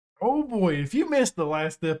Oh boy, if you missed the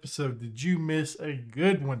last episode, did you miss a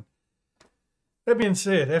good one? That being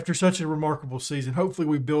said, after such a remarkable season, hopefully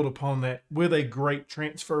we build upon that with a great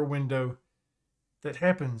transfer window that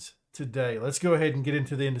happens today. Let's go ahead and get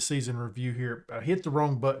into the end of season review here. I hit the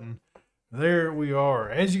wrong button. There we are.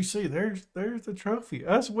 As you see, there's the trophy.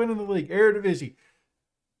 Us winning the league. Eredivisie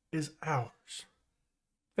is ours.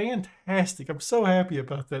 Fantastic. I'm so happy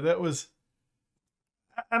about that. That was,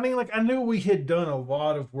 I mean, like, I knew we had done a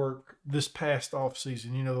lot of work this past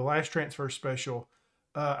offseason. You know, the last transfer special,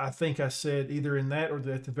 I think I said either in that or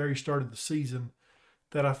at the very start of the season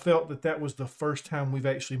that I felt that that was the first time we've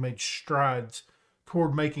actually made strides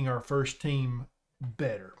toward making our first team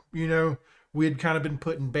better. You know, we had kind of been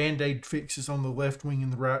putting Band-Aid fixes on the left wing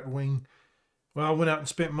and the right wing. Well, I went out and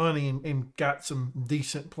spent money and got some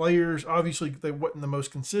decent players. Obviously, they wasn't the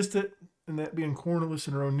most consistent, and that being Cornelius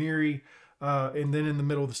and Ronieri. And then in the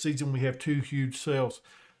middle of the season, we have two huge sales.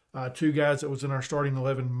 Two guys that was in our starting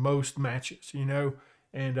 11 most matches, you know.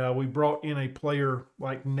 And we brought in a player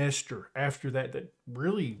like Nestor after that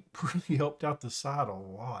really helped out the side a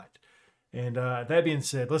lot. And that being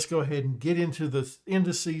said, let's go ahead and get into the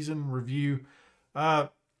end-of-season review. I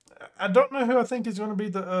don't know who I think is going to be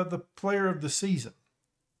the player of the season.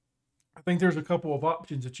 I think there's a couple of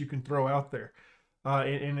options that you can throw out there.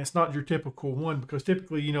 And it's not your typical one because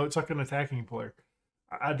typically, you know, it's like an attacking player.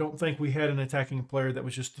 I don't think we had an attacking player that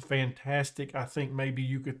was just fantastic. I think maybe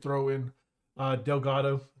you could throw in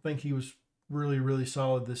Delgado. I think he was really, really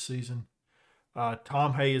solid this season.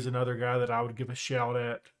 Tom Hay is another guy that I would give a shout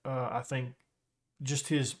at. I think just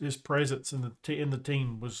his presence in the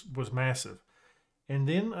team was massive. And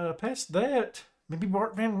then past that, maybe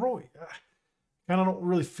Bart Van Roy. I kind of don't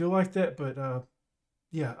really feel like that, but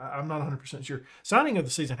yeah, I'm not 100% sure. Signing of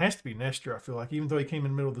the season has to be Nestor, I feel like, even though he came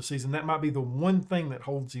in the middle of the season. That might be the one thing that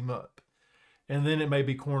holds him up. And then it may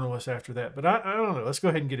be Cornelius after that. But I don't know. Let's go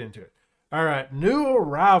ahead and get into it. All right, new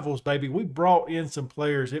arrivals, baby. We brought in some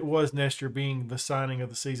players. It was Nestor being the signing of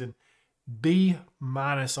the season. B-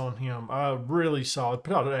 on him. Really solid.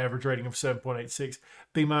 Put out an average rating of 7.86.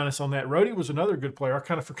 B- on that. Rhodey was another good player. I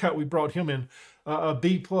kind of forgot we brought him in. A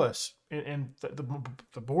B+. And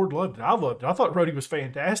the board loved it. I loved it. I thought Rhodey was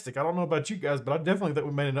fantastic. I don't know about you guys, but I definitely think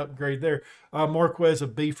we made an upgrade there. Marquez, a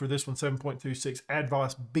B for this one, 7.26.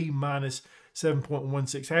 Advos, B-,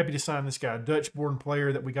 7.16. Happy to sign this guy. Dutch-born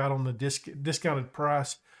player that we got on the discounted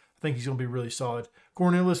price. I think he's going to be really solid.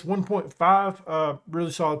 Cornelius, 1.5.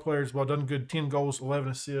 Really solid player as well. Done good. 10 goals,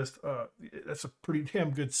 11 assists. That's a pretty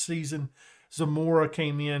damn good season. Zamora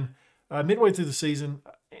came in midway through the season,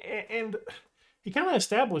 and he kind of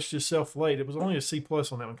established himself late. It was only a C+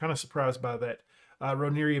 on that one. Kind of surprised by that.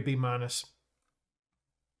 Ronieri, a B-. The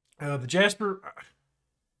Jasper,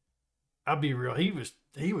 I'll be real. He was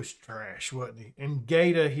trash, wasn't he? And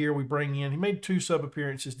Gata here we bring in. He made 2 sub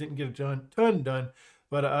appearances, didn't get a ton done,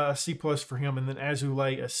 but a C+ for him. And then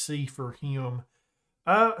Azulay, a C for him.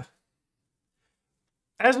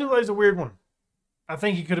 Azulay's a weird one. I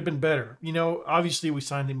think he could have been better. You know, obviously we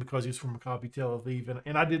signed him because he was from Maccabi Tel Aviv,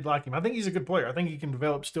 and I did like him. I think he's a good player. I think he can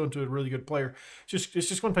develop still into a really good player. It's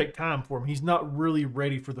just going to take time for him. He's not really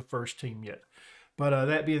ready for the first team yet. But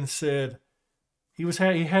that being said, he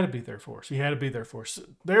had to be there for us. He had to be there for us.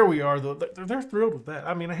 There we are, though. They're thrilled with that.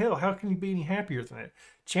 I mean, hell, how can you be any happier than that?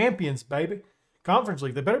 Champions, baby. Conference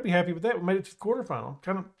League. They better be happy with that. We made it to the quarterfinal.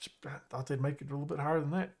 I thought they'd make it a little bit higher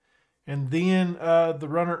than that. And then the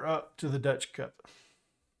runner-up to the Dutch Cup.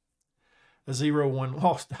 A 0-1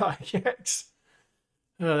 loss to Ajax.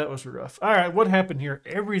 That was rough. All right, what happened here?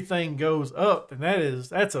 Everything goes up, and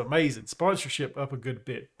that's amazing. Sponsorship up a good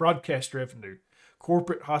bit. Broadcast revenue.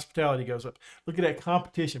 Corporate hospitality goes up. Look at that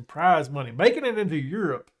competition. Prize money. Making it into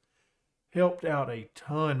Europe helped out a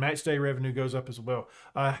ton. Match day revenue goes up as well.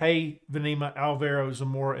 Hey, Venema, Alvaro,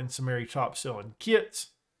 Zamora, and Samari top selling kits.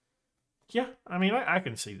 Yeah, I mean, I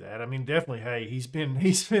can see that. I mean, definitely, hey, he's been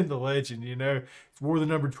the legend, you know. He's wore the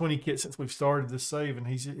number 20 kit since we've started this save, and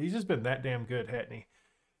he's just been that damn good, hasn't he?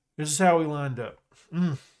 This is how we lined up.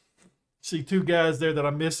 See 2 guys there that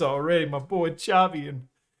I miss already. My boy Chavi, and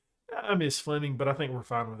I miss Fleming, but I think we're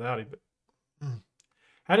fine without him. But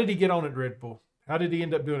how did he get on at Red Bull? How did he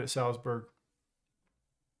end up doing it at Salzburg?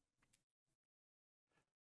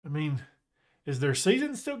 I mean, is their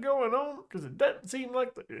season still going on? Because it doesn't seem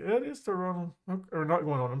like it is still on. Or not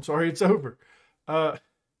going on. I'm sorry, it's over.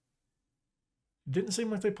 Didn't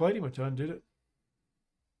seem like they played him a ton, did it?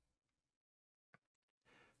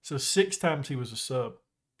 So 6 times he was a sub.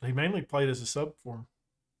 He mainly played as a sub for him.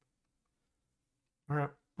 All right.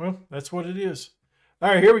 Well, that's what it is. All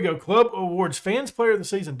right, here we go. Club Awards. Fans Player of the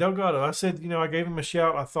Season. Delgado. I said, you know, I gave him a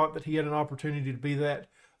shout. I thought that he had an opportunity to be that.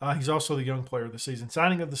 He's also the young player of the season.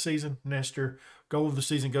 Signing of the season, Nestor. Goal of the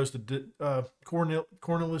season goes to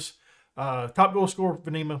Cornelis. Top goal scorer,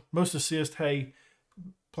 Vanima. Most assists, Hay.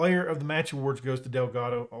 Player of the match awards goes to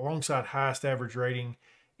Delgado, alongside highest average rating.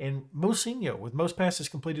 And Mocinho, with most passes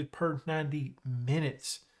completed per 90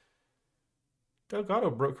 minutes. Delgado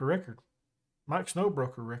broke a record. Mike Snow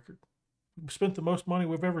broke a record. We spent the most money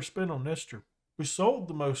we've ever spent on Nestor. We sold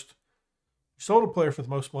a player for the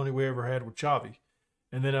most money we ever had with Xavi.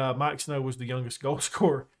 And then Mike Snow was the youngest goal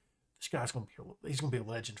scorer. This guy's going to be a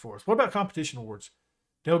legend for us. What about competition awards?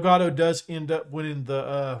 Delgado does end up winning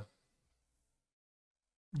the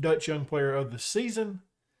Dutch Young Player of the Season.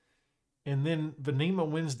 And then Vanima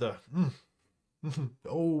wins the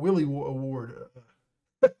Willie Award.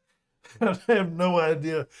 I have no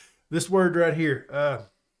idea. This word right here.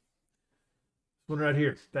 One right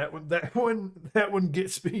here. That one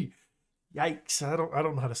gets me. Yikes. I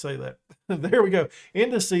don't know how to say that. There we go.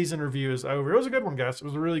 End of season review is over. It was a good one, guys. It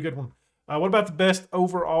was a really good one. What about the best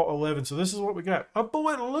overall 11? So this is what we got. My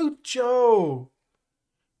boy Lucho.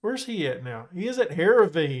 Where's he at now? He is at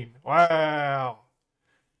Heerenveen. Wow.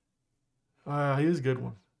 He was a good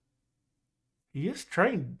one. He is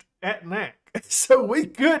trained at NAC. So we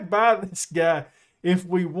could buy this guy if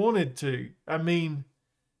we wanted to. I mean,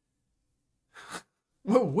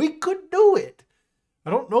 well, we could do it. I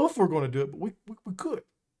don't know if we're going to do it, but we could.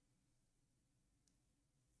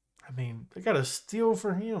 I mean, they got a steal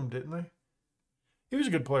for him, didn't they? He was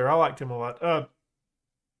a good player. I liked him a lot. I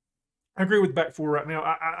agree with back four right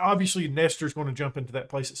now. Obviously, Nestor's going to jump into that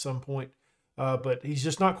place at some point, but he's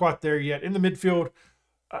just not quite there yet. In the midfield,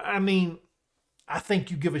 I mean, I think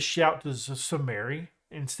you give a shout to Samari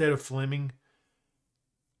instead of Fleming.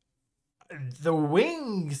 The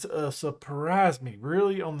wings surprised me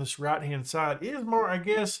really on this right-hand side. It is more, I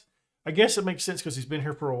guess it makes sense because he's been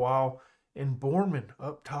here for a while. And Borman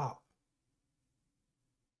up top.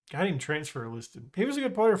 Got him transfer listed. He was a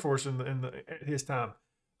good player for us at his time.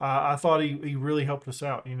 I thought he really helped us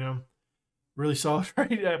out, you know. Really solid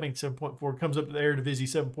rating. I mean, 7.4. Comes up to the Eredivisie,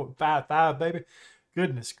 7.55, baby.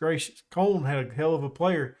 Goodness gracious. Cone had a hell of a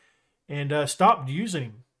player and stopped using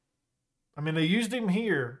him. I mean, they used him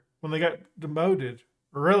here when they got demoted,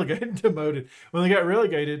 or relegated, when they got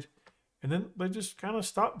relegated, and then they just kind of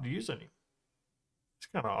stopped using him. It's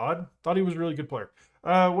kind of odd. Thought he was a really good player.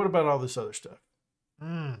 What about all this other stuff?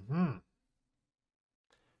 Can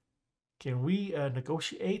we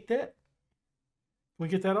negotiate that? Can we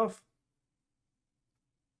get that off?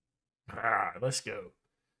 All right, let's go.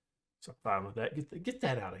 So I'm fine with that. Get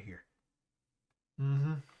that out of here.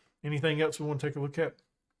 Anything else we want to take a look at?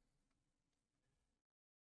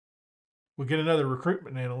 We'll get another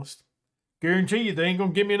recruitment analyst. Guarantee you they ain't going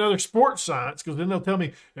to give me another sports science because then they'll tell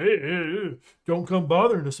me, hey, don't come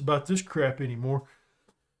bothering us about this crap anymore.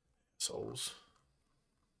 Souls.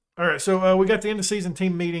 All right, so we got the end of season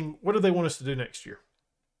team meeting. What do they want us to do next year?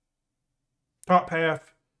 Top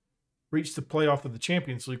half reach the playoff of the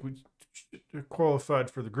Champions League. We qualified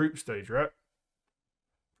for the group stage, right?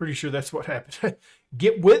 Pretty sure that's what happened.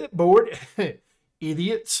 Get with it, board.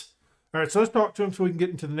 Idiots. All right, so let's talk to them so we can get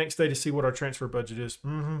into the next day to see what our transfer budget is.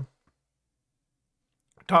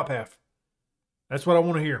 Top half. That's what I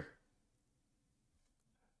want to hear.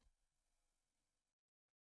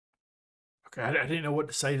 Okay, I didn't know what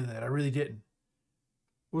to say to that. I really didn't.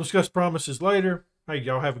 We'll discuss promises later. Hey,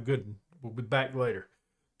 y'all have a good one. We'll be back later.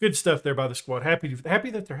 Good stuff there by the squad. Happy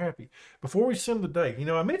that they're happy. Before we send the day, you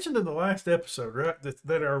know, I mentioned in the last episode, right,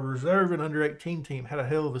 that our reserve and under 18 team had a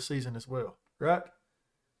hell of a season as well, right?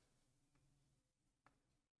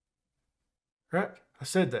 Right? I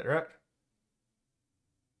said that, right?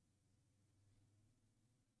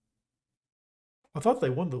 I thought they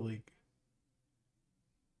won the league.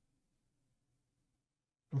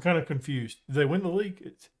 I'm kind of confused. Did they win the league?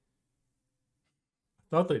 I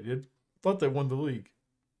thought they did. I thought they won the league.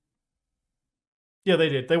 Yeah, they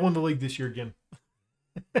did. They won the league this year again.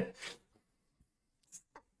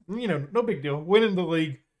 You know, no big deal. Winning the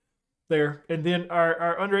league there. And then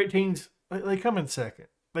our under 18s, they come in second.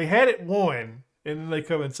 They had it won, and then they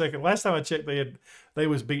come in second. Last time I checked, they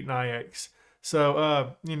was beating Ajax.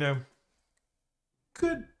 So, you know,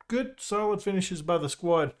 good, solid finishes by the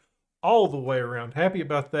squad all the way around. Happy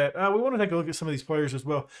about that. We want to take a look at some of these players as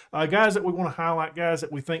well. Guys that we want to highlight, guys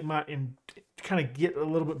that we think might kind of get a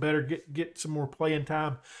little bit better, get some more playing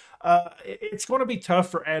time. It's going to be tough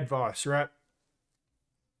for Advice, right?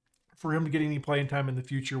 For him to get any playing time in the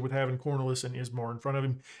future with having Cornelis and Ismar in front of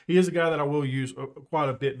him. He is a guy that I will use quite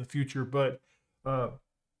a bit in the future, but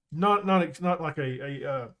not like he's not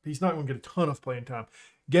going to get a ton of playing time.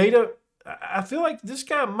 Gata, I feel like this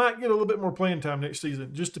guy might get a little bit more playing time next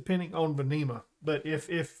season, just depending on Vanema. But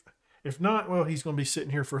if not, well, he's going to be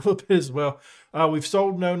sitting here for a little bit as well. We've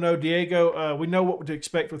sold No Diego. We know what to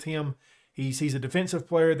expect with him. He's a defensive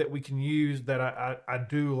player that we can use that I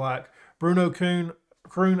do like. Bruno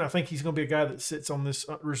Kroon, I think he's going to be a guy that sits on this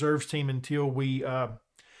reserves team until we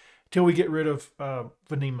get rid of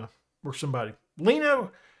Vanema or somebody.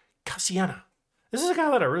 Lino Cassiana. This is a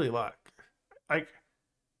guy that I really like.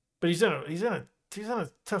 But he's in a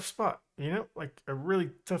tough spot, like a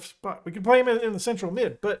really tough spot. We can play him in the central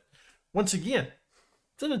mid, but once again,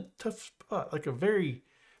 it's in a tough spot,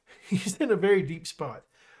 he's in a very deep spot.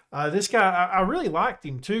 This guy, I really liked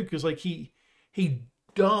him too, because like he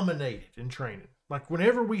dominated in training. Like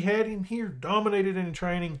whenever we had him here, dominated in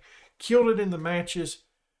training, killed it in the matches.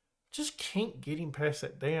 Just can't get him past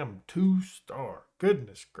that damn 2-star.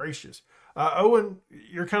 Goodness gracious. Owen,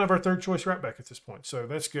 you're kind of our third choice right back at this point, so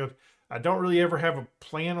that's good. I don't really ever have a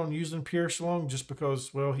plan on using Pierce long just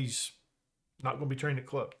because, well, he's not going to be trained at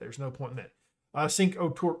club. There's no point in that. Sync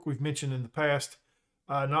O'Torque, we've mentioned in the past,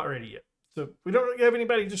 not ready yet. So we don't really have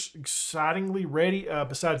anybody just excitingly ready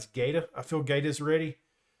besides Gaeta. I feel Gaeta's ready,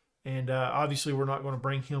 and obviously we're not going to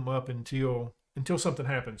bring him up until something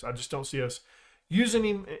happens. I just don't see us using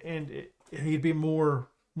him, and he'd be more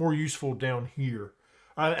useful down here.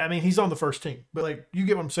 I mean, he's on the first team, but like you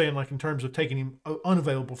get what I'm saying. Like in terms of taking him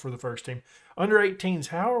unavailable for the first team, under 18s.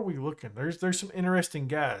 How are we looking? There's some interesting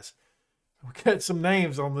guys. We got some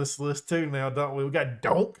names on this list too now, don't we? We got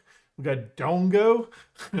Donk, we got Dongo,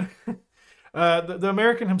 the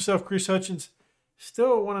American himself, Chris Hutchins,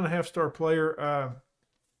 still a 1.5-star player. I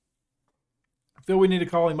feel we need to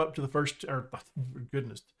call him up to the first. Or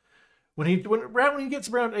goodness. When he gets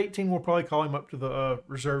around 18, we'll probably call him up to the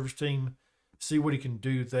reserves team, see what he can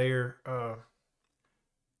do there.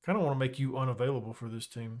 Kind of want to make you unavailable for this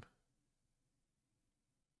team.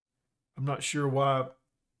 I'm not sure why.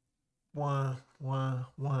 Why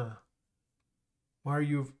are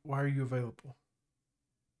you available?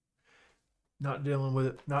 Not dealing with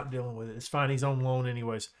it. It's fine. He's on loan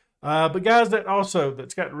anyways. But guys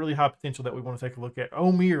that's got really high potential that we want to take a look at.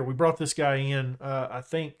 Omir, we brought this guy in, I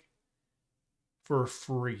think, for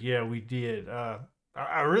free. Yeah, we did.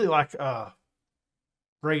 I really like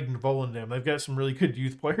Braden Volendam. They've got some really good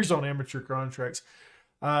youth players on amateur contracts.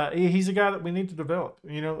 He's a guy that we need to develop.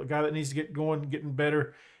 A guy that needs to get going, getting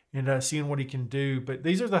better, and seeing what he can do. But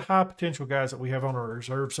these are the high potential guys that we have on our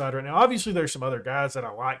reserve side right now. Obviously, there's some other guys that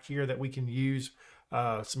I like here that we can use.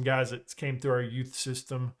 Some guys that came through our youth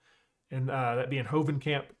system, and that being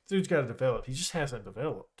Hovenkamp. Dude's got to develop. He just hasn't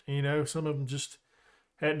developed. Some of them just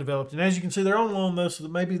hadn't developed. And as you can see, they're on loan though, so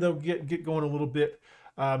that maybe they'll get going a little bit.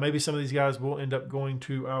 Maybe some of these guys will end up going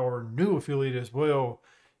to our new affiliate as well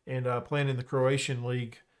and playing in the Croatian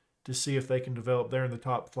League to see if they can develop there in the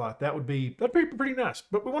top flight. That'd be pretty nice.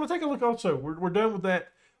 But we want to take a look also. We're done with that.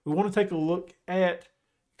 We want to take a look at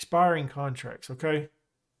expiring contracts, okay?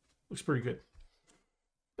 Looks pretty good.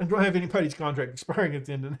 I don't have anybody's contract expiring at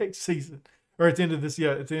the end of next season. Or at the end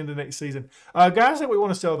of next season. Guys that we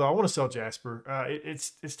want to sell, though, I want to sell Jasper.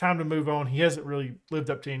 It's time to move on. He hasn't really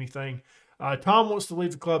lived up to anything. Tom wants to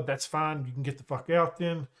leave the club. That's fine. You can get the fuck out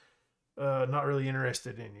then. Not really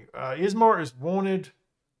interested in you. Ismar is wanted.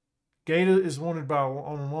 Gaeta is wanted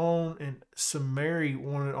on loan. And Samari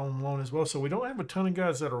wanted on loan as well. So we don't have a ton of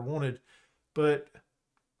guys that are wanted. But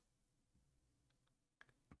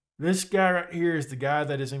this guy right here is the guy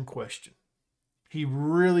that is in question. He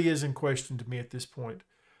really is in question to me at this point.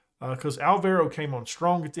 Because Alvaro came on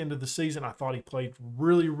strong at the end of the season. I thought he played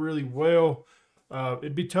really, really well.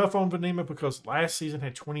 It'd be tough on Vanema because last season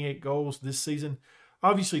had 28 goals. This season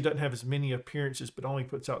obviously doesn't have as many appearances, but only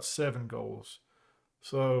puts out 7 goals.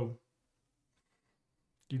 So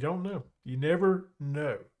you don't know. You never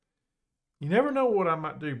know. You never know what I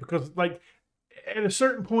might do because, like, at a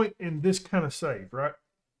certain point in this kind of save, right?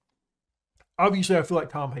 Obviously, I feel like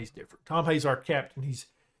Tom Hayes different. Tom Hayes, our captain, he's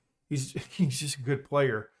just a good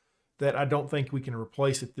player that I don't think we can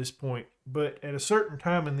replace at this point. But at a certain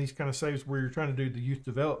time in these kind of saves where you're trying to do the youth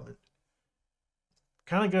development,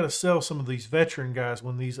 kind of got to sell some of these veteran guys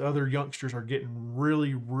when these other youngsters are getting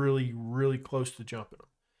really, really, really close to jumping them.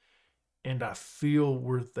 And I feel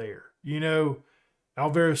we're there.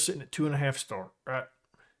 Alvaro's sitting at 2.5 star, right?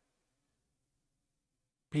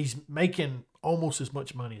 He's making almost as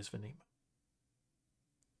much money as Vanema.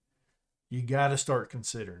 You got to start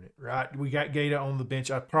considering it, right? We got Gaeta on the bench.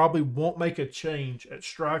 I probably won't make a change at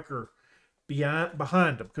striker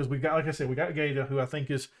behind him because we got, like I said, we got Gaeta, who I think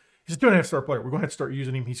he's a 2.5 star player. We're going to have to start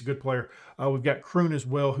using him. He's a good player. We've got Kroon as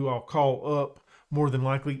well, who I'll call up more than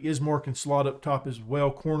likely. Ismore can slot up top as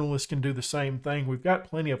well. Cornelius can do the same thing. We've got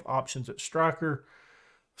plenty of options at striker.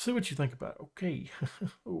 See what you think about it. Okay.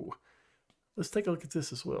 Ooh. Let's take a look at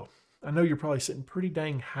this as well. I know you're probably sitting pretty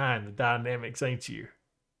dang high in the dynamics, ain't you?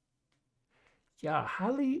 Yeah,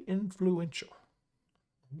 highly influential.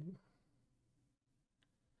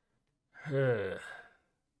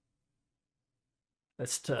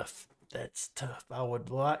 That's tough. That's tough. I would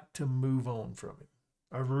like to move on from him.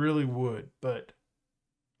 I really would, but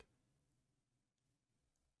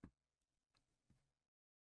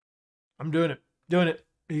I'm doing it. Doing it.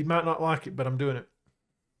 He might not like it, but I'm doing it.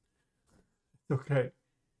 Okay.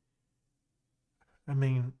 I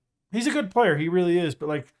mean, he's a good player. He really is. But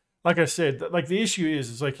like I said, like the issue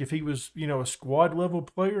is like if he was, you know, a squad level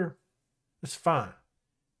player, it's fine.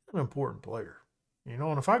 An important player. You know,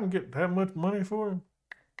 and if I can get that much money for him,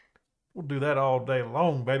 we'll do that all day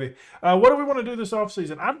long, baby. What do we want to do this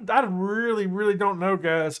offseason? I really, really don't know,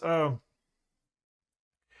 guys.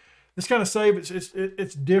 This kind of save,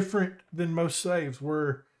 it's different than most saves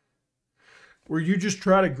where you just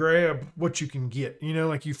try to grab what you can get. You know,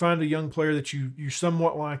 like you find a young player that you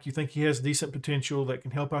somewhat like, you think he has decent potential that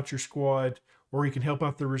can help out your squad, or he can help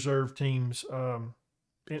out the reserve teams,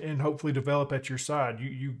 and hopefully develop at your side.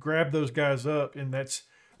 You grab those guys up, and that's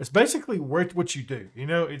basically what you do. You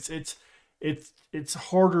know, it's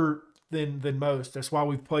harder than most. That's why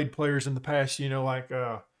we've played players in the past, you know,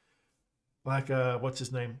 like what's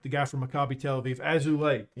his name? The guy from Maccabi Tel Aviv,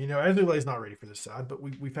 Azulay. You know, Azulay's not ready for this side, but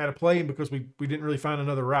we've had to play him because we didn't really find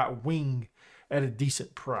another right wing at a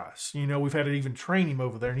decent price. You know, we've had to even train him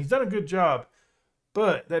over there, and he's done a good job.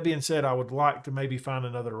 But that being said, I would like to maybe find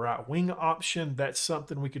another right wing option. That's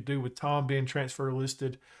something we could do with Tom being transfer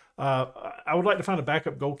listed. I would like to find a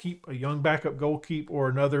backup goalkeeper, a young backup goalkeeper, or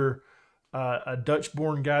another a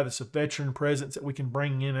Dutch-born guy that's a veteran presence that we can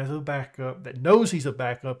bring in as a backup that knows he's a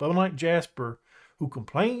backup, unlike Jasper, who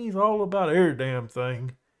complains all about every damn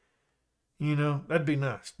thing. You know, that'd be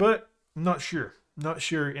nice. But I'm not sure. Not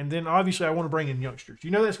sure. And then obviously I want to bring in youngsters.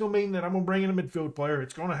 You know that's going to mean that I'm going to bring in a midfield player.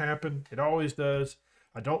 It's going to happen. It always does.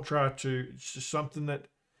 I don't try to. It's just something that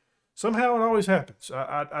somehow it always happens.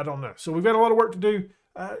 I don't know. So we've got a lot of work to do.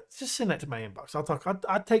 Just send that to my inbox.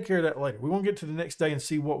 I'll take care of that later. We won't get to the next day and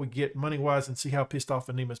see what we get money-wise and see how pissed off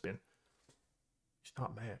Anima's been. He's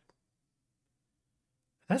not mad.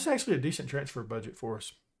 That's actually a decent transfer budget for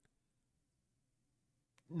us.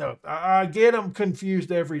 No, I get them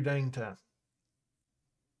confused every dang time.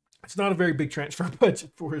 It's not a very big transfer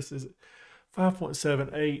budget for us, is it?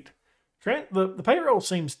 5.78. The payroll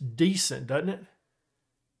seems decent, doesn't it?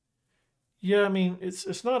 Yeah, I mean,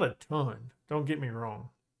 it's not a ton. Don't get me wrong.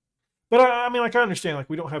 But I mean, like I understand, like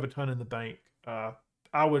we don't have a ton in the bank.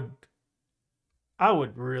 I would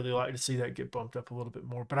really like to see that get bumped up a little bit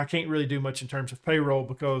more, but I can't really do much in terms of payroll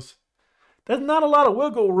because there's not a lot of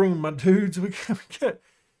wiggle room, my dudes. We got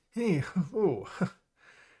hey, oh.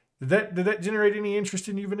 Did that generate any interest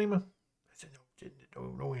in you, Vanima? I said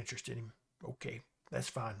no interest in him. Okay, that's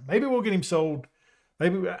fine. Maybe we'll get him sold.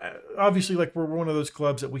 Maybe obviously, like we're one of those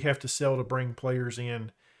clubs that we have to sell to bring players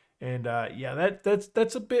in, and yeah,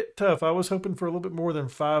 that's a bit tough. I was hoping for a little bit more than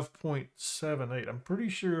 5.78. I'm pretty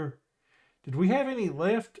sure. Did we have any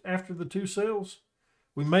left after the two sales?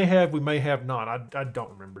 We may have not. I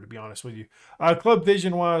don't remember, to be honest with you. Club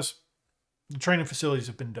vision wise, the training facilities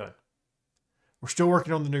have been done. We're still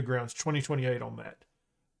working on the new grounds, 2028 on that.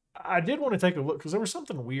 I did want to take a look because there was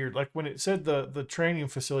something weird. Like when it said the training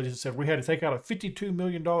facilities, it said we had to take out a $52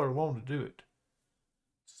 million loan to do it.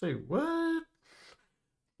 Say, what? I'm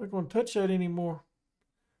not going to touch that anymore.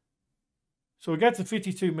 So we got the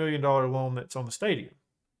 $52 million loan that's on the stadium.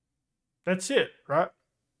 That's it, right?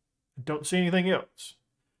 I don't see anything else.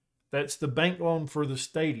 That's the bank loan for the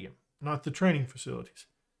stadium, not the training facilities.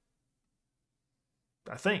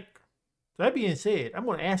 I think. That being said, I'm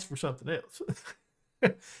going to ask for something else.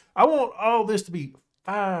 I want all this to be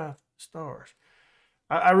 5 stars.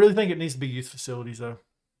 I really think it needs to be youth facilities, though.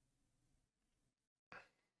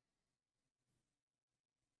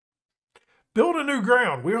 Build a new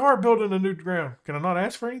ground. We are building a new ground. Can I not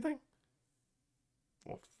ask for anything?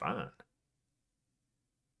 Well, fine.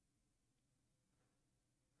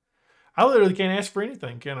 I literally can't ask for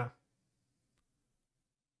anything, can I?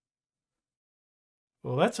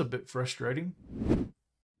 Well, that's a bit frustrating.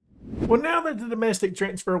 Well, now that the domestic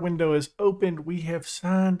transfer window is opened, we have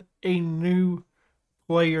signed a new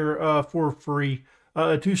player for free,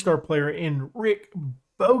 a 2-star player in Rick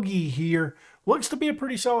Bogey here. Looks to be a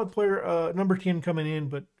pretty solid player, number 10 coming in,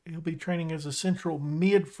 but he'll be training as a central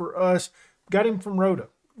mid for us. Got him from Rhoda.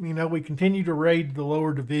 we continue to raid the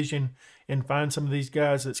lower division and find some of these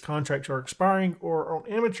guys that's contracts are expiring or on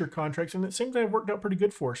amateur contracts, and it seems to have worked out pretty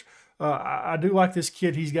good for us. I do like this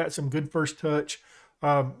kid. He's got some good first touch.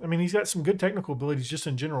 He's got some good technical abilities just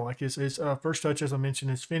in general. Like his first touch, as I mentioned,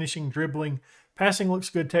 his finishing, dribbling, passing looks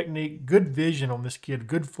good, technique, good vision on this kid,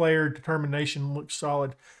 good flair, determination looks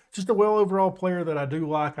solid. Just a well overall player that I do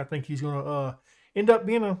like. I think he's going to end up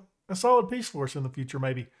being a solid piece for us in the future,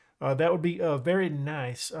 maybe. That would be very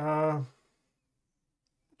nice.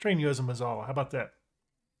 Train you as a Mazzala. How about that?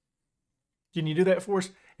 Can you do that for us?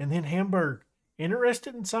 And then Hamburg.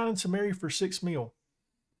 Interested in signing Samari for $6 million.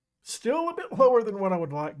 Still a bit lower than what I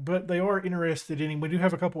would like, but they are interested in him. We do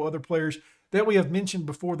have a couple other players that we have mentioned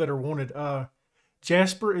before that are wanted.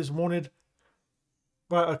 Jasper is wanted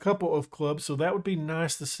by a couple of clubs, so that would be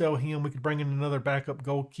nice to sell him. We could bring in another backup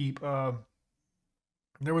goalkeeper.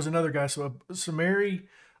 There was another guy. So Samari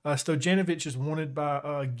Stojanovic is wanted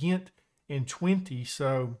by Ghent in 20.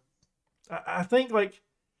 So I think,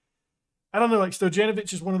 I don't know,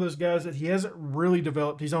 Stojanovic is one of those guys that he hasn't really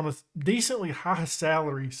developed. He's on a decently high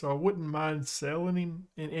salary, so I wouldn't mind selling him,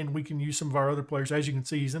 and we can use some of our other players. As you can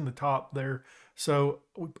see, he's in the top there. So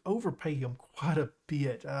we overpay him quite a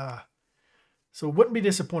bit. So wouldn't be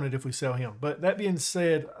disappointed if we sell him. But that being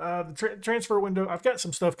said, the transfer window, I've got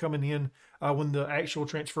some stuff coming in when the actual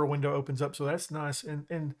transfer window opens up, so that's nice.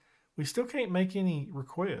 And we still can't make any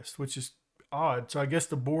requests, which is odd. So I guess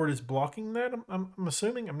the board is blocking that, I'm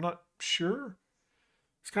assuming. I'm not sure.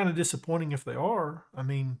 It's kind of disappointing if they are. I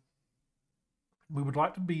mean, we would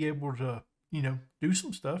like to be able to, do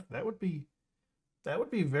some stuff. That would be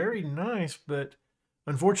very nice, but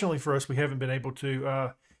unfortunately for us, we haven't been able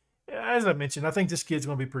to. As I mentioned, I think this kid's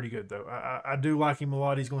going to be pretty good, though. I do like him a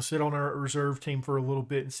lot. He's going to sit on our reserve team for a little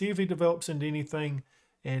bit and see if he develops into anything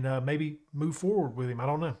and maybe move forward with him. I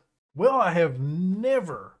don't know. Well, I have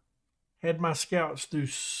never had my scouts do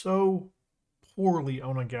so poorly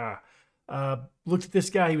on a guy. Looked at this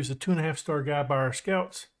guy. He was a 2.5-star guy by our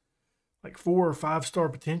scouts, like 4 or 5-star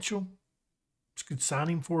potential. Just could sign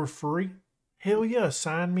him for free. Hell yeah,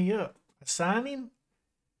 sign me up. Sign him?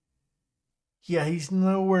 Yeah, he's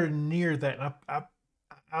nowhere near that.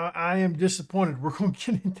 I am disappointed. We're going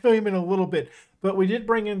to get into him in a little bit. But we did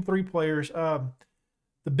bring in 3 players.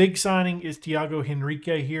 The big signing is Thiago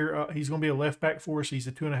Henrique here. He's going to be a left back for us. He's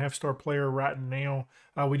a 2.5-star player right now.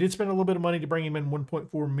 We did spend a little bit of money to bring him in,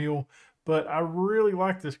 1.4 mil. But I really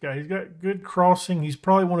like this guy. He's got good crossing. He's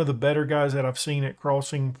probably one of the better guys that I've seen at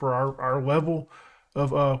crossing for our level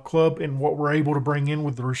of club and what we're able to bring in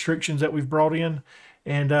with the restrictions that we've brought in.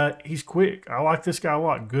 And he's quick. I like this guy a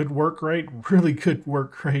lot. Good work rate, really good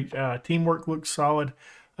work rate. Teamwork looks solid.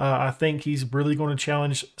 I think he's really going to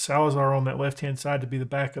challenge Salazar on that left-hand side to be the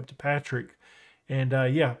backup to Patrick. And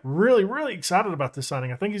yeah, really, really excited about this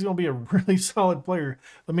signing. I think he's going to be a really solid player.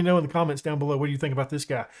 Let me know in the comments down below what do you think about this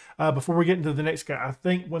guy. Before we get into the next guy, I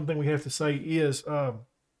think one thing we have to say is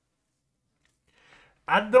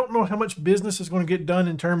I don't know how much business is going to get done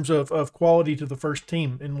in terms of quality to the first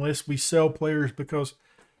team unless we sell players, because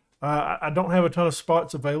I don't have a ton of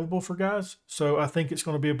spots available for guys. So I think it's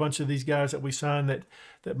going to be a bunch of these guys that we sign that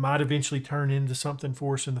might eventually turn into something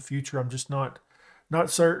for us in the future. I'm just not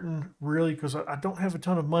certain, really, because I don't have a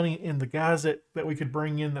ton of money in the guys that we could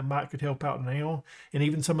bring in that could help out now. And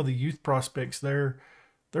even some of the youth prospects, they're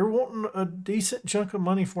wanting a decent chunk of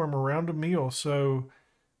money for them, around $1 million. So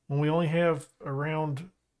when we only have around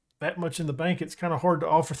that much in the bank, it's kind of hard to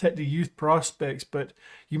offer that to youth prospects. But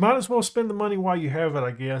you might as well spend the money while you have it,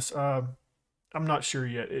 I guess. I'm not sure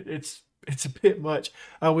yet. It's a bit much.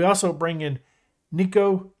 We also bring in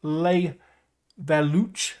Nico Levaluch.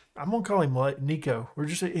 I'm gonna call him Nico.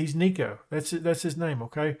 He's Nico. That's his name.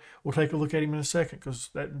 Okay. We'll take a look at him in a second, because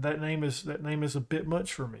that name is a bit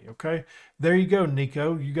much for me. Okay. There you go,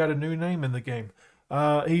 Nico. You got a new name in the game.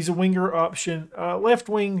 He's a winger option, left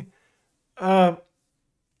wing. I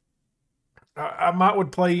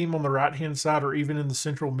would play him on the right-hand side or even in the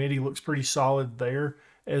central mid. He looks pretty solid there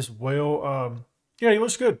as well. Yeah, he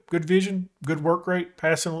looks good. Good vision, good work rate.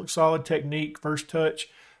 Passing looks solid. Technique, first touch.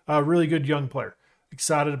 Really good young player.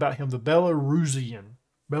 Excited about him. The Belarusian.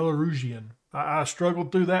 I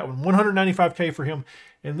struggled through that one. $195K for him.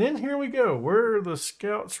 And then here we go, where the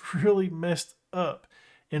scouts really messed up.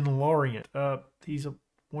 In Lorient. He's a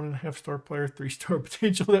 1.5-star player, 3-star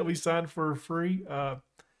potential that we signed for free.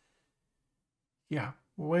 Yeah,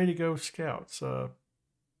 way to go, scouts.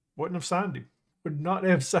 Wouldn't have signed him. Would not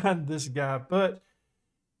have signed this guy. But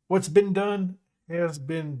what's been done has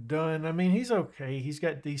been done. I mean, he's okay. He's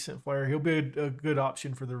got decent flair. He'll be a good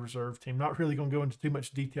option for the reserve team. Not really going to go into too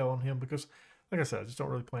much detail on him because, like I said, I just don't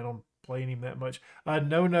really plan on playing him that much.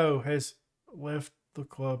 No has left the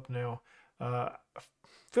club now. I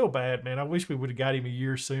feel bad, man. I wish we would have got him a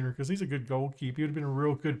year sooner because he's a good goalkeeper. He would have been a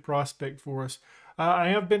real good prospect for us. I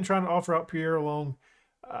have been trying to offer out Pierre Long.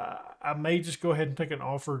 I may just go ahead and take an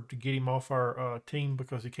offer to get him off our team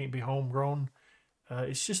because he can't be homegrown.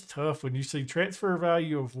 It's just tough when you see transfer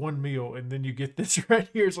value of $1 million and then you get this right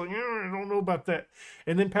here. It's like, I don't know about that.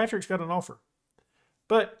 And then Patrick's got an offer.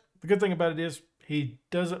 But the good thing about it is he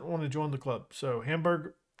doesn't want to join the club. So,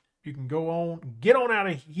 Hamburg, you can go on. Get on out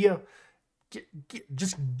of here.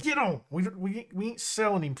 Just get on. We ain't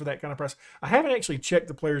selling him for that kind of price. I haven't actually checked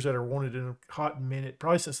the players that are wanted in a hot minute,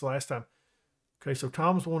 probably since the last time. Okay, so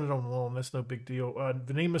Tom's wanted on loan. That's no big deal.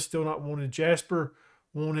 Venema's still not wanted. Jasper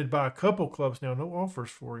wanted by a couple clubs now. No offers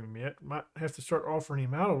for him yet. Might have to start offering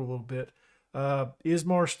him out a little bit.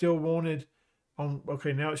 Ismar still wanted on.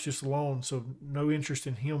 Okay, now it's just loan, so no interest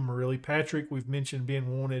in him really. Patrick, we've mentioned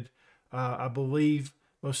being wanted. I believe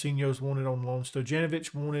Mocinho's wanted on loan.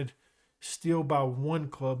 Stojanovic wanted still by one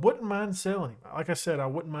club. Wouldn't mind selling him. Like I said, I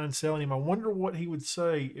wouldn't mind selling him. I wonder what he would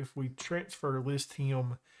say if we transfer list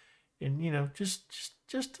him and, just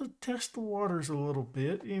to test the waters a little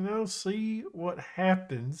bit, see what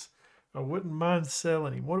happens. I wouldn't mind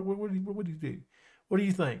selling him. What would he do? What do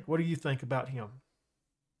you think? What do you think about him?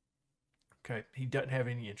 Okay, he doesn't have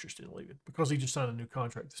any interest in leaving because he just signed a new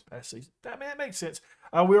contract this past season. That makes sense.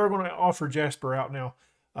 We are going to offer Jasper out now.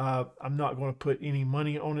 I'm not going to put any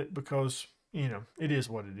money on it because, it is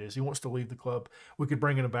what it is. He wants to leave the club. We could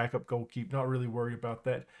bring in a backup goalkeeper. Not really worried about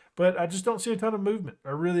that. But I just don't see a ton of movement. I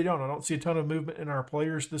really don't. I don't see a ton of movement in our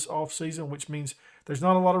players this offseason, which means there's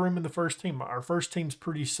not a lot of room in the first team. Our first team's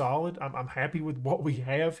pretty solid. I'm happy with what we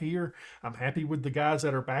have here. I'm happy with the guys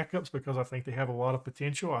that are backups because I think they have a lot of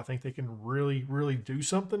potential. I think they can really, really do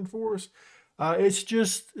something for us.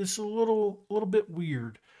 It's a little bit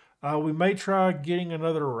weird. We may try getting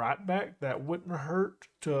another right back. That wouldn't hurt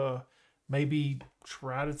to maybe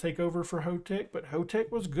try to take over for Hotek, but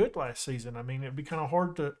Hotek was good last season. I mean, it'd be kind of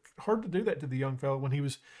hard to do that to the young fellow when he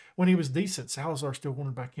was decent. Salazar still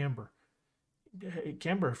wanted by Camber. Hey,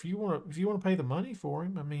 Camber, if you want to pay the money for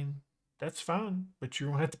him, I mean, that's fine, but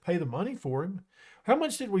you're gonna have to pay the money for him. How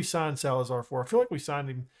much did we sign Salazar for? I feel like we signed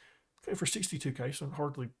him for $62K, so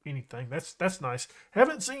hardly anything. That's nice.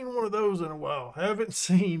 Haven't seen one of those in a while. Haven't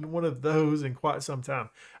seen one of those in quite some time.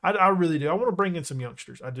 I really do. I want to bring in some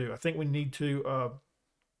youngsters. I do. I think we need to.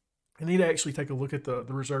 I need to actually take a look at the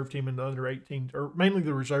reserve team and the under 18, or mainly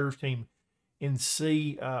the reserve team, and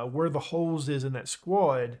see where the holes is in that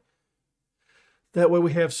squad. That way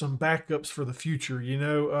we have some backups for the future.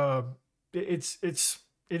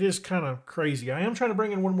 It is kind of crazy. I am trying to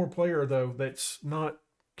bring in one more player though that's not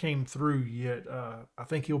came through yet. I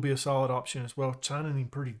think he'll be a solid option as well. Signing him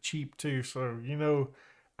pretty cheap too, so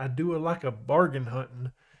I do like a bargain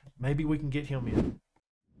hunting. Maybe we can get him in.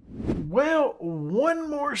 Well, one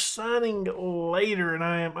more signing later, and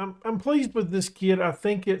I'm pleased with this kid. I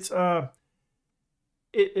think it's one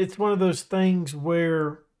of those things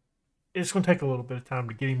where it's going to take a little bit of time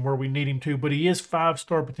to get him where we need him to, but he is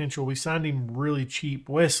 5-star potential. We signed him really cheap.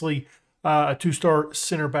 Wesley, a 2-star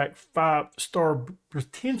center back, 5-star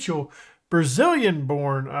potential, Brazilian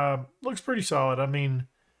born, looks pretty solid. I mean,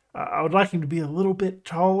 I would like him to be a little bit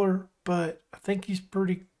taller, but I think he's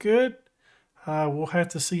pretty good. We'll have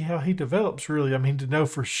to see how he develops, really. I mean, to know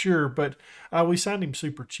for sure, but we signed him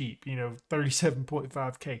super cheap,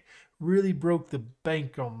 $37.5K. Really broke the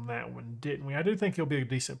bank on that one, didn't we? I do think he'll be a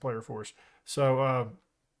decent player for us. So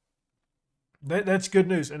that's good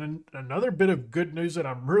news. And another bit of good news that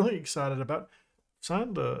I'm really excited about,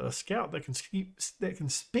 signed a scout that can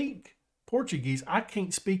speak Portuguese. I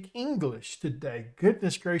can't speak English today.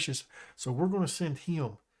 Goodness gracious. So we're going to send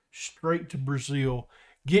him straight to Brazil.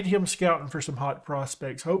 Get him scouting for some hot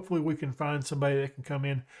prospects. Hopefully we can find somebody that can come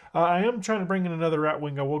in. I am trying to bring in another right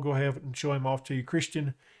wing. I will go ahead and show him off to you.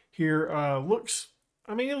 Christian here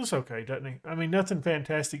he looks okay, doesn't he? I mean, nothing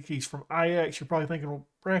fantastic. He's from Ajax. You're probably thinking, well,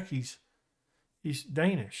 Brack, he's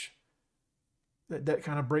Danish. That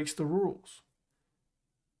kind of breaks the rules.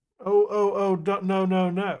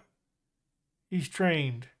 No. He's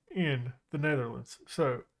trained in the Netherlands.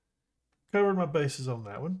 So covered my bases on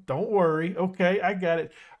that one. Don't worry. Okay, I got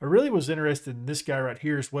it. I really was interested in this guy right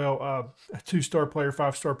here as well. A 2-star player,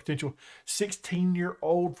 5-star potential,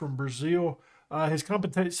 16-year-old from Brazil. His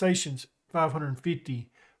compensation's $550,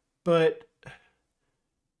 but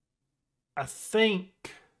I think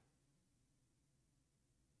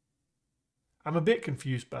I'm a bit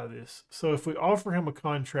confused by this. So if we offer him a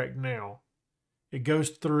contract now, it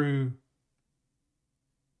goes through,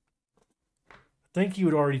 I think he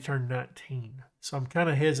would already turn 19. So I'm kind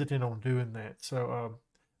of hesitant on doing that. So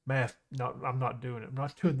math, I'm not doing it. I'm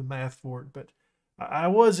not doing the math for it. But I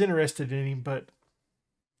was interested in him, but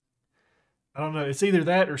I don't know. It's either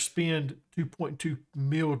that or spend 2.2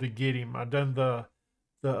 mil to get him. I done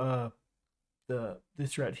the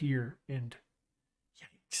this right here, and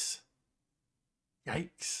yikes,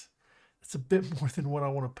 yikes. That's a bit more than what I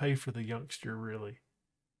want to pay for the youngster, really.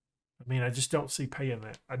 I mean, I just don't see paying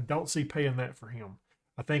that. I don't see paying that for him.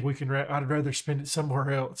 I think we can. I'd rather spend it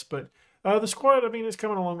somewhere else. But the squad, I mean, it's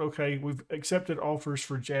coming along okay. We've accepted offers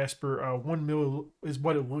for Jasper. 1 mil is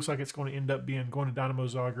what it looks like it's going to end up being, going to Dynamo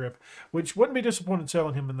Zagreb, which wouldn't be disappointed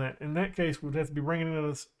selling him in that. In that case, we'd have to be bringing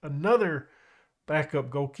in another backup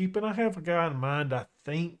goalkeeper. And I have a guy in mind I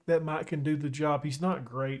think that might can do the job. He's not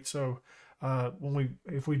great, so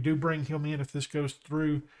if we do bring him in, if this goes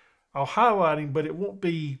through, I'll highlight him, but it won't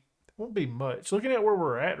be much. Looking at where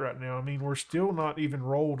we're at right now, I mean, we're still not even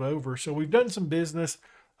rolled over. So we've done some business.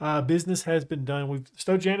 Business has been done.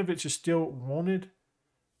 Stojanovic is still wanted,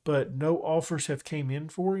 but no offers have came in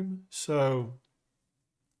for him. So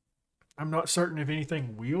I'm not certain if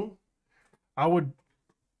anything will. I would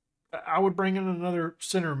bring in another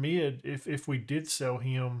center mid if we did sell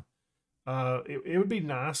him. It would be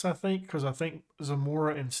nice, I think, because I think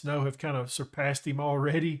Zamora and Snow have kind of surpassed him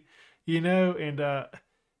already, and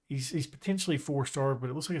he's potentially 4-star, but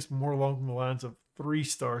it looks like it's more along the lines of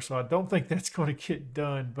 3-star, so I don't think that's going to get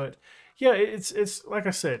done. But yeah, it's like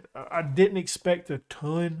I said, I didn't expect a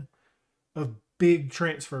ton of big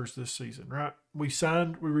transfers this season, right? We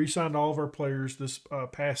re-signed all of our players this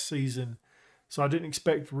past season, so I didn't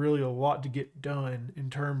expect really a lot to get done in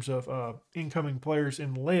terms of incoming players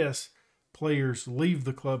unless players leave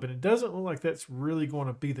the club, and it doesn't look like that's really going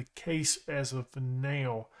to be the case as of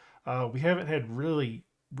now. We haven't had really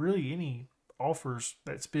any offers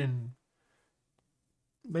that's been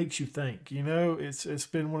makes you think, it's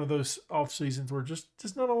been one of those off seasons where just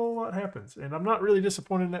not a whole lot happens, and I'm not really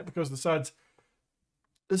disappointed in that because the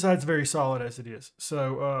side's very solid as it is.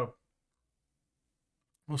 So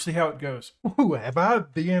we'll see how it goes. Ooh, have I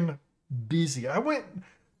been busy? We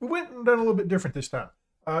went and done a little bit different this time.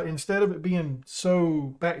 Instead of it being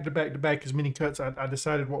so back to back as many cuts, I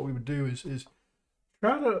decided what we would do is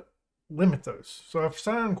try to limit those. So I've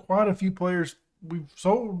signed quite a few players. We've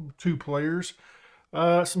sold 2 players.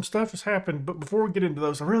 Some stuff has happened, but before we get into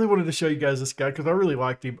those, I really wanted to show you guys this guy because I really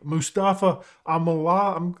liked him. Mustafa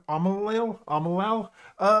Amalal.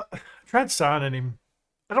 Tried signing him.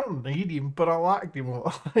 I don't need him, but I liked him a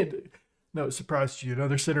lot. No, it surprised you.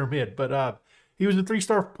 Another center mid, but he was a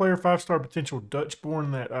 3-star player, 5-star potential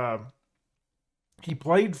Dutch-born that he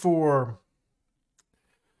played for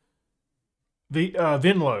the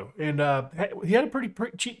Venlo, and he had a pretty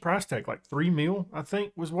cheap price tag, like 3 mil, I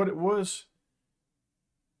think was what it was.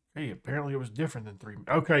 Hey, apparently it was different than 3.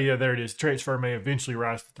 Okay, yeah, there it is. Transfer may eventually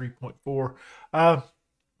rise to 3.4.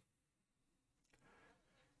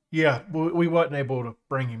 Yeah, we wasn't able to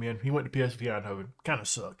bring him in. He went to PSV Eindhoven. Kind of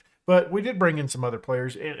sucked. But we did bring in some other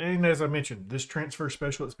players. And as I mentioned, this transfer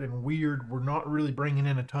special, it's been weird. We're not really bringing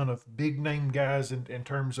in a ton of big-name guys in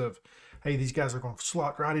terms of, hey, these guys are going to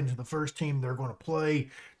slot right into the first team. They're going to play.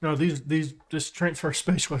 No, this transfer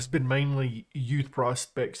special has been mainly youth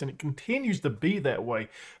prospects, and it continues to be that way.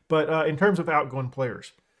 But in terms of outgoing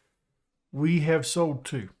players, we have sold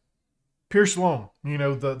 2. Pierce Long,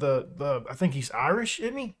 I think he's Irish,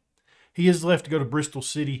 isn't he? He is left to go to Bristol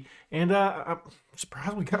City, and I'm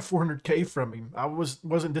surprised we got 400K from him. I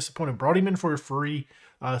wasn't disappointed. Brought him in for free,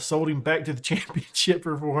 sold him back to the championship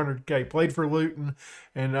for 400K. Played for Luton,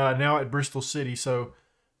 and now at Bristol City. So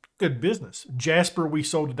good business. Jasper, we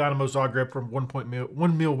sold to Dynamo Zagreb from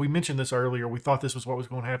 1 mil. We mentioned this earlier. We thought this was what was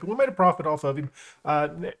going to happen. We made a profit off of him. I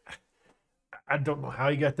don't know how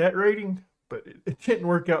he got that rating, but it didn't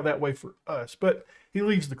work out that way for us. But he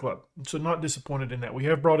leaves the club, so not disappointed in that. We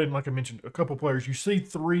have brought in, like I mentioned, a couple players. You see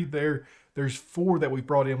 3 there. There's 4 that we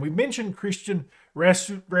brought in. We mentioned Christian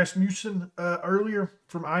Rasmussen earlier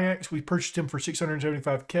from Ajax. We purchased him for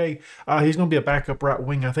 675K. He's going to be a backup right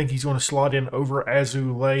wing. I think he's going to slot in over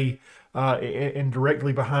Azulay and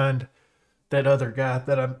directly behind that other guy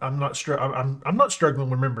that I'm not struggling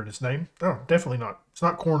remembering his name. Oh, definitely not. It's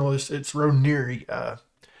not Cornelius. It's Ronieri.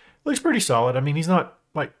 Looks pretty solid. I mean, he's not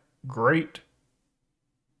like great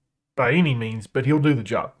by any means, but he'll do the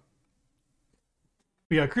job.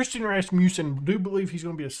 But yeah, Christian Rasmussen, do believe he's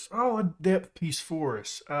going to be a solid depth piece for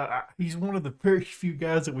us. He's one of the very few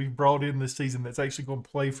guys that we've brought in this season that's actually going to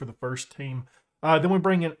play for the first team. Then we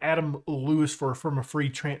bring in Adam Lewis from a free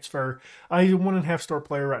transfer. He's a 1.5-star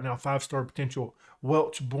player right now, 5-star potential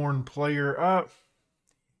Welsh-born player.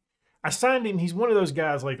 I signed him. He's one of those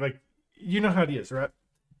guys like you know how it is, right?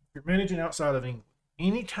 You're managing outside of England.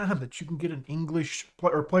 Anytime that you can get an English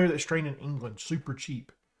player or player that's trained in England super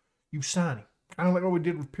cheap, you sign him. Kind of like what we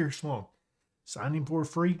did with Pierce Long. Signed him for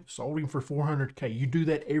free, sold him for $400K. You do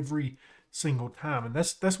that every single time, and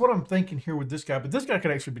that's what I'm thinking here with this guy. But this guy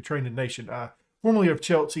could actually be trained in Nation. Formerly of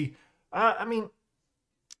Chelsea. I mean,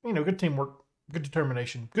 good teamwork, good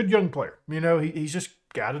determination, good young player. He's just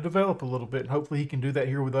got to develop a little bit, and hopefully he can do that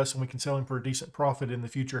here with us, and we can sell him for a decent profit in the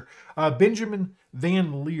future. Benjamin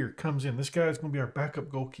Van Leer comes in. This guy is going to be our backup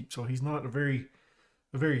goalkeeper, so he's not a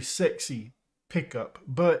very sexy pickup,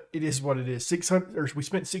 but it is what it is. We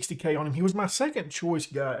spent $60K on him. He was my second choice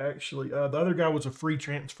guy, actually. The other guy was a free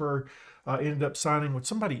transfer. Ended up signing with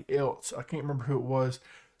somebody else. I can't remember who it was.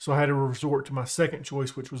 So I had to resort to my second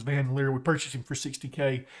choice, which was Van Leer. We purchased him for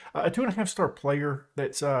 $60K. A 2.5-star player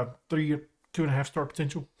that's 2.5-star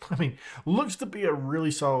potential. I mean, looks to be a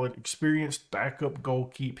really solid, experienced backup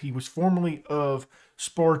goalkeeper. He was formerly of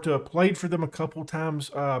Sparta, played for them a couple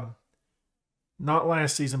times. Not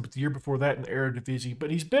last season, but the year before that in the Eredivisie. But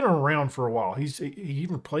he's been around for a while. He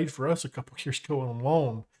even played for us a couple years ago on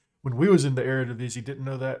loan when we was in the Eredivisie. Didn't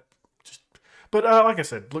know that. But like I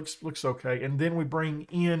said, looks okay. And then we bring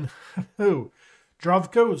in who?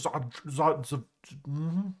 Dravko.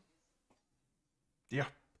 Yeah,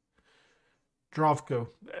 Dravko.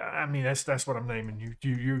 I mean, that's what I'm naming you.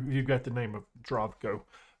 You've got the name of Dravko.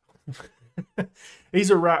 He's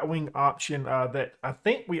a right wing option that I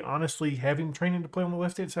think we honestly have him training to play on the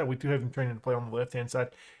left hand side. We do have him training to play on the left hand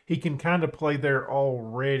side. He can kind of play there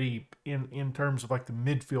already in terms of like the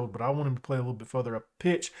midfield, but I want him to play a little bit further up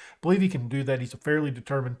pitch. I believe he can do that. He's a fairly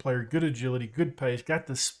determined player, good agility, good pace, got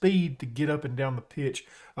the speed to get up and down the pitch,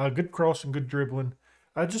 good crossing, good dribbling.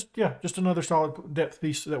 Just another solid depth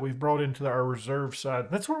piece that we've brought into our reserve side.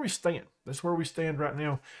 That's where we stand. That's where we stand right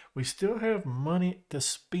now. We still have money to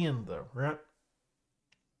spend, though, right?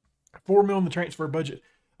 $4 million in the transfer budget.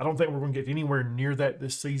 I don't think we're going to get anywhere near that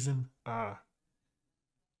this season,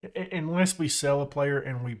 unless we sell a player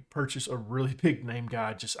and we purchase a really big name guy.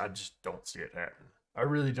 I just don't see it happening. I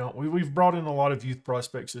really don't. We've brought in a lot of youth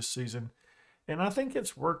prospects this season, and I think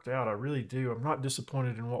it's worked out. I really do. I'm not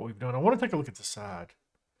disappointed in what we've done. I want to take a look at the side.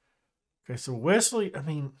 Okay, so Wesley, I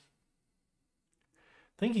mean,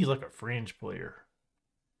 I think he's like a fringe player.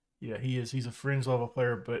 Yeah, he is. He's a fringe level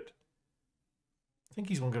player, but I think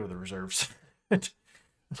he's going to go to the reserves. I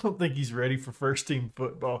don't think he's ready for first team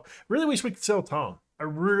football. Really wish we could sell Tom. I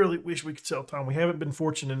really wish we could sell Tom. We haven't been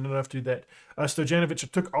fortunate enough to do that.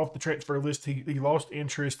 Stojanovic took off the transfer list. He lost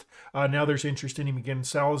interest. Now there's interest in him again.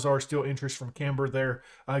 Salazar still interest from Camber there.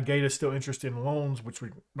 Gaeta still interest in loans, which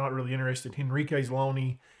we're not really interested. Henrique's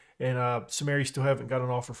loanee. And Samari still haven't got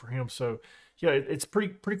an offer for him. So, yeah, it's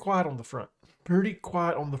pretty quiet on the front. Pretty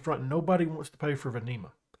quiet on the front. Nobody wants to pay for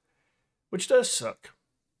Vanema, which does suck.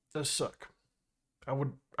 Does suck. I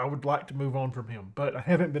would like to move on from him, but I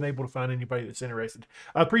haven't been able to find anybody that's interested.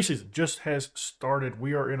 Preseason just has started.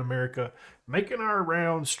 We are in America making our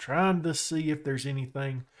rounds, trying to see if there's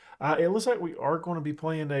anything. It looks like we are going to be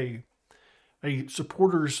playing a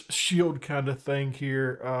supporters shield kind of thing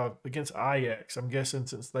here against Ajax. I'm guessing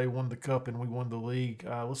since they won the cup and we won the league.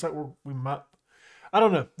 Looks like we might. I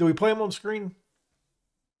don't know. Do we play them on screen?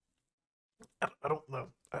 I don't know.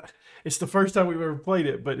 It's the first time we've ever played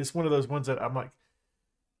it, but it's one of those ones that I'm like,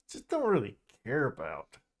 just don't really care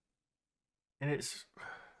about. And it's,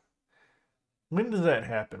 when does that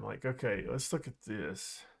happen? Like, okay, let's look at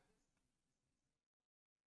this.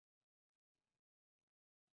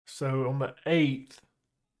 So on the 8th,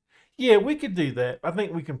 yeah, we could do that. I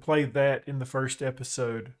think we can play that in the first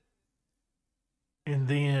episode. And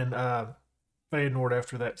then Feyenoord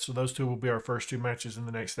after that. So those two will be our first two matches in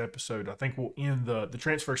the next episode. I think we'll end the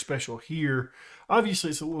transfer special here. Obviously,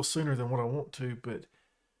 it's a little sooner than what I want to, but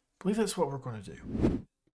I believe that's what we're going to do.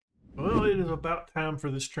 Well, it is about time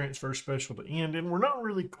for this transfer special to end, and we're not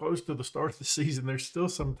really close to the start of the season. There's still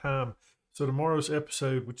some time. So tomorrow's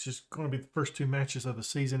episode, which is going to be the first two matches of the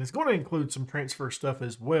season, is going to include some transfer stuff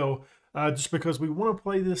as well, just because we want to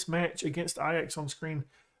play this match against Ajax on screen.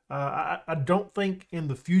 I don't think in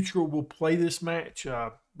the future we'll play this match,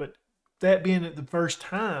 but that being it the first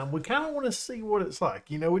time, we kind of want to see what it's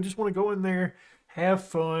like. You know, we just want to go in there, have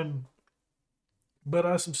fun.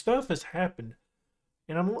 But some stuff has happened,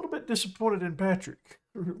 and I'm a little bit disappointed in Patrick.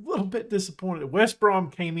 A little bit disappointed. West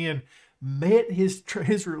Brom came in, met his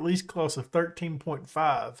release clause of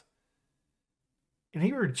 13.5, and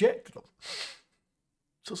he rejected them.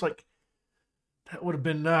 So it's like, that would have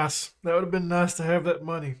been nice. That would have been nice to have that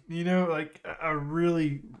money. You know, like, I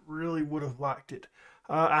really, really would have liked it.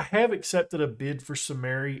 I have accepted a bid for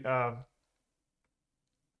Samari.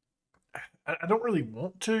 I don't really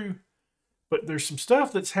want to, but there's some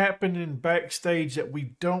stuff that's happening backstage that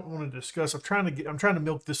we don't want to discuss. I'm trying to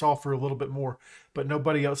milk this offer a little bit more, but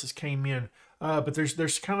nobody else has came in. But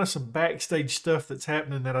there's kind of some backstage stuff that's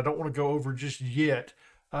happening that I don't want to go over just yet.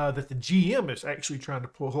 That the GM is actually trying to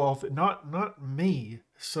pull off, not me.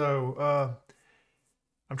 So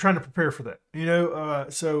I'm trying to prepare for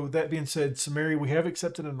that. So that being said, Samari, we have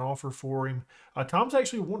accepted an offer for him. Tom's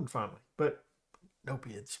actually won finally, but no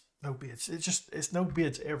bids. No bids. It's no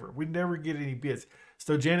bids ever. We never get any bids.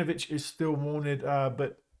 Stojanovic is still wanted,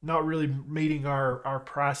 but not really meeting our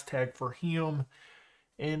price tag for him.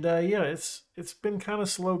 And yeah, it's been kind of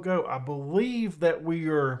slow go. I believe that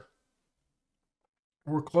we're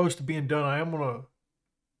close to being done. I am gonna.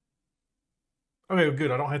 Okay,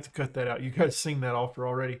 good. I don't have to cut that out. You guys seen that offer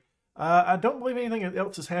already. I don't believe anything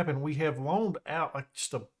else has happened. We have loaned out like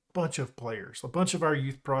just a bunch of players, a bunch of our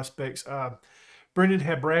youth prospects. Brendan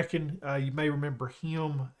Habraken, you may remember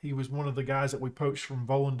him. He was one of the guys that we poached from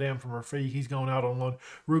Volendam from our fee. He's gone out on loan.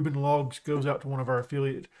 Ruben Logs goes out to one of our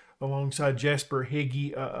affiliates alongside Jasper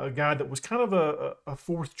Heggie, a guy that was kind of a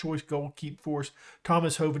fourth choice goalkeeper for us.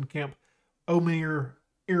 Thomas Hovenkamp, Omir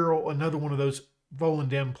Errol, another one of those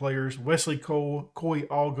Volendam players. Wesley Cole, Coy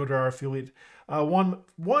all go to our affiliate. One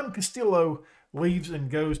Castillo leaves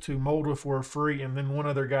and goes to Molda for a free, and then one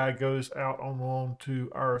other guy goes out on loan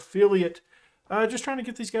to our affiliate. Just trying to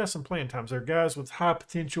get these guys some playing times. They're guys with high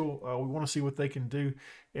potential. We want to see what they can do.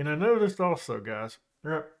 And I noticed also, guys,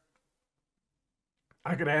 I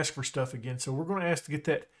could ask for stuff again. So we're going to ask to get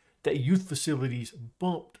that youth facilities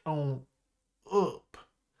bumped on up.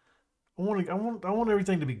 I want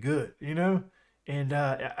everything to be good, And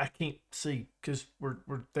I can't see because we're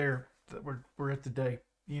there. We're at the day,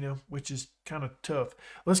 which is kind of tough.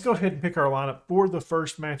 Let's go ahead and pick our lineup for the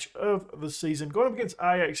first match of the season. Going up against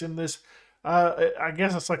Ajax in this. I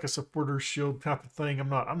guess it's like a supporters shield type of thing. I'm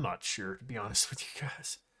not sure, to be honest with you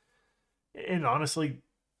guys. And honestly,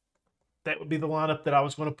 that would be the lineup that I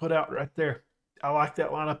was going to put out right there. I like that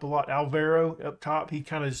lineup a lot. Alvaro up top,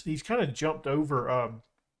 he's kind of jumped over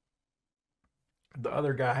the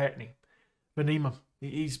other guy, hadn't he? Venema.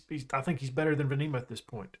 I think he's better than Venema at this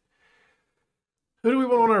point. Who do we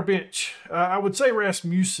want on our bench? I would say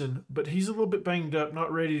Rasmussen, but he's a little bit banged up,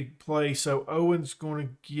 not ready to play. So Owen's going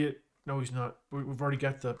to get. No, he's not. We've already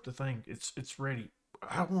got the thing. It's ready.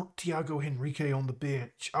 I want Thiago Henrique on the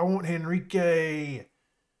bench. I want Henrique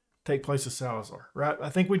take place of Salazar, right? I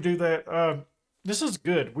think we do that. This is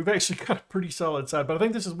good. We've actually got a pretty solid side, but I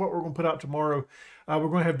think this is what we're going to put out tomorrow. We're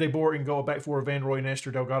going to have Debor in goal, back four, Van Roy, Nestor,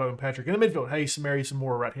 Delgado, and Patrick. In the midfield, Hayes, Samari,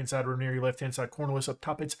 Samora, right-hand side, Ranieri, left-hand side, Cornelius. Up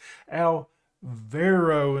top, it's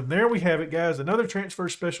Alvaro. And there we have it, guys. Another transfer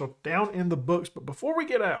special down in the books. But before we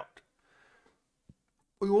get out,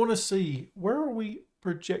 we want to see where are we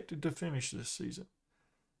projected to finish this season.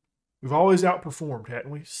 We've always outperformed,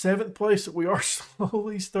 hadn't we? 7th place, that we are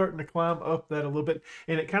slowly starting to climb up that a little bit.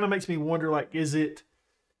 And it kind of makes me wonder, like, is it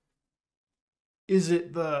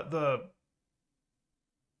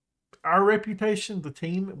our reputation, the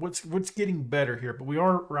team, what's getting better here? But we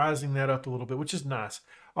are rising that up a little bit, which is nice.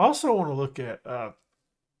 I also want to look at, can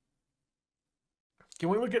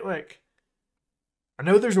we look at, like, I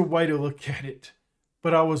know there's a way to look at it,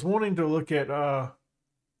 but I was wanting to look at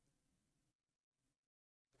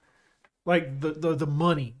like the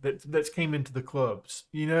money that's came into the clubs.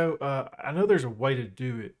 I know there's a way to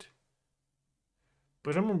do it,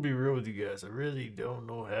 but I'm gonna be real with you guys. I really don't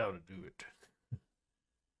know how to do it.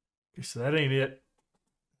 So that ain't it.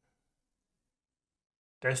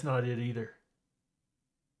 That's not it either.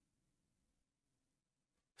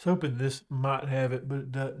 I was hoping this might have it, but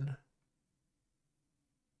it doesn't.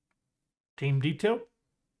 Team detail.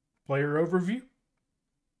 Player overview?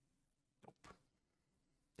 Nope.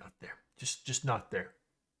 Not there. Just not there.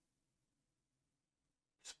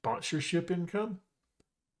 Sponsorship income?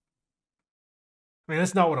 I mean,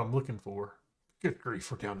 that's not what I'm looking for. Good grief,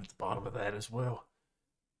 we're down at the bottom of that as well.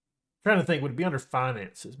 I'm trying to think, would it be under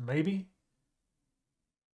finances? Maybe?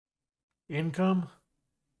 Income?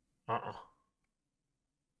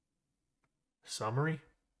 Summary?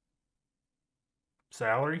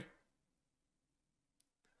 Salary?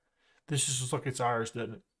 This just looks like it's ours,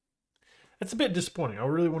 doesn't it? That's a bit disappointing. I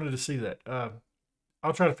really wanted to see that.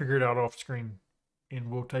 I'll try to figure it out off screen,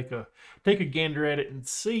 and we'll take a gander at it and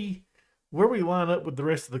see where we line up with the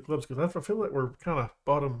rest of the clubs, because I feel like we're kind of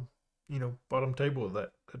bottom table of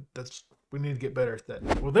that. We need to get better at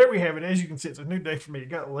that. Well, there we have it. As you can see, it's a new day for me. It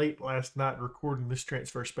got late last night recording this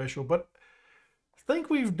transfer special, but I think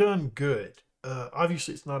we've done good.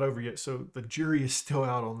 Obviously, it's not over yet, so the jury is still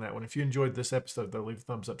out on that one. If you enjoyed this episode, though, leave a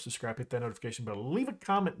thumbs up, subscribe, hit that notification bell, leave a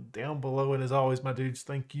comment down below. And as always, my dudes,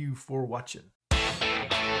 thank you for watching.